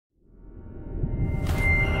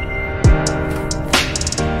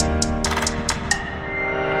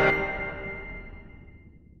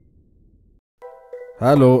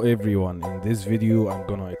Hello everyone, in this video I'm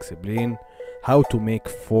gonna explain how to make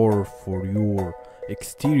fur for your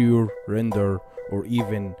exterior render, or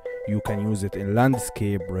even you can use it in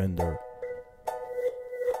landscape render.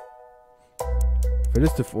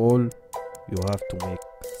 First of all, you have to make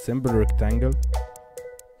simple rectangle.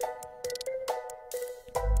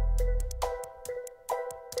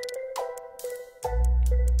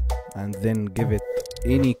 And then give it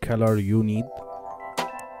any color you need.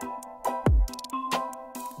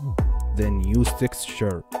 Then use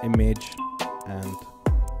texture image and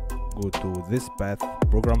go to this path,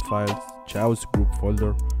 program files, choose group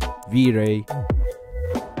folder, Vray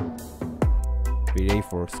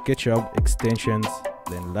for SketchUp, extensions,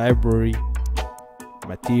 then library,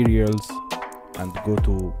 materials, and go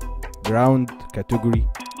to ground category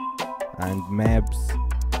and maps,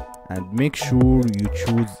 and make sure you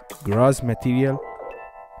choose grass material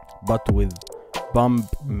but with bump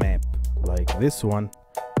map like this one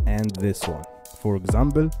and this one. For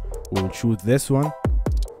example, we'll choose this one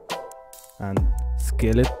and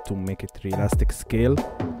scale it to make it realistic scale.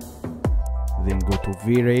 Then go to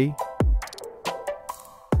Vray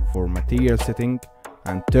for material setting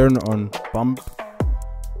and turn on bump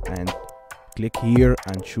and click here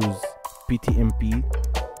and choose PTMP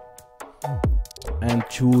and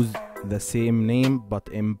choose the same name but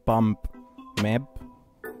in bump map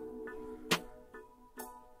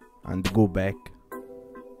and go back.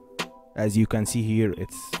 As you can see here,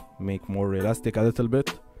 it's make more realistic a little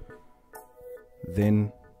bit.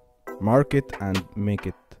 Then mark it and make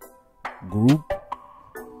it group.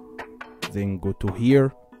 Then go to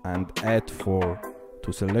here and add for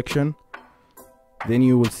to selection. Then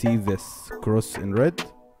you will see this cross in red.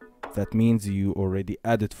 That means you already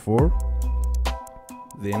added 4.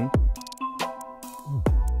 Then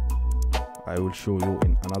I will show you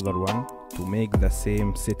in another one to make the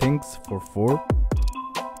same settings for 4.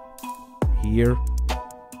 Here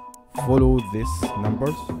follow these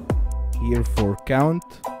numbers. Here for count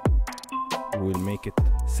we'll make it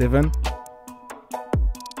 7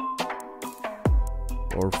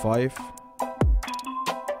 or 5.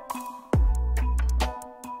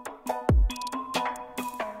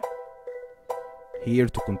 Here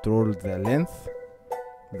to control the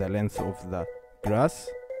length of the grass.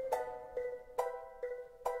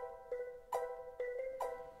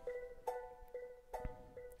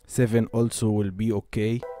 Seven also will be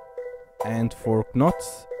okay, and for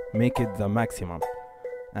knots make it the maximum,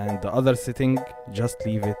 and the other setting just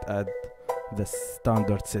leave it at the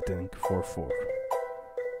standard setting for 4.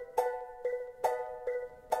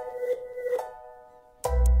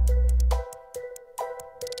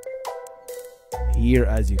 Here,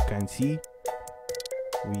 as you can see,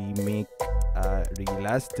 we make a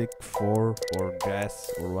realistic fur or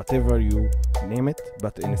grass or whatever you name it,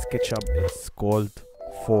 but in SketchUp it's called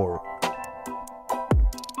fur.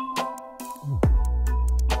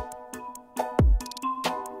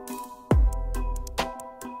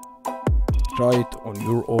 Try it on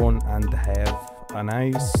your own and have a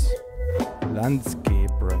nice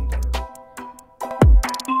landscape render.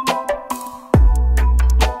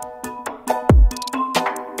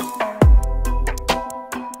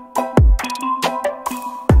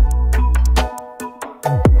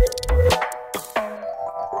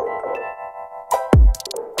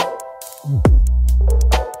 Mm-hmm.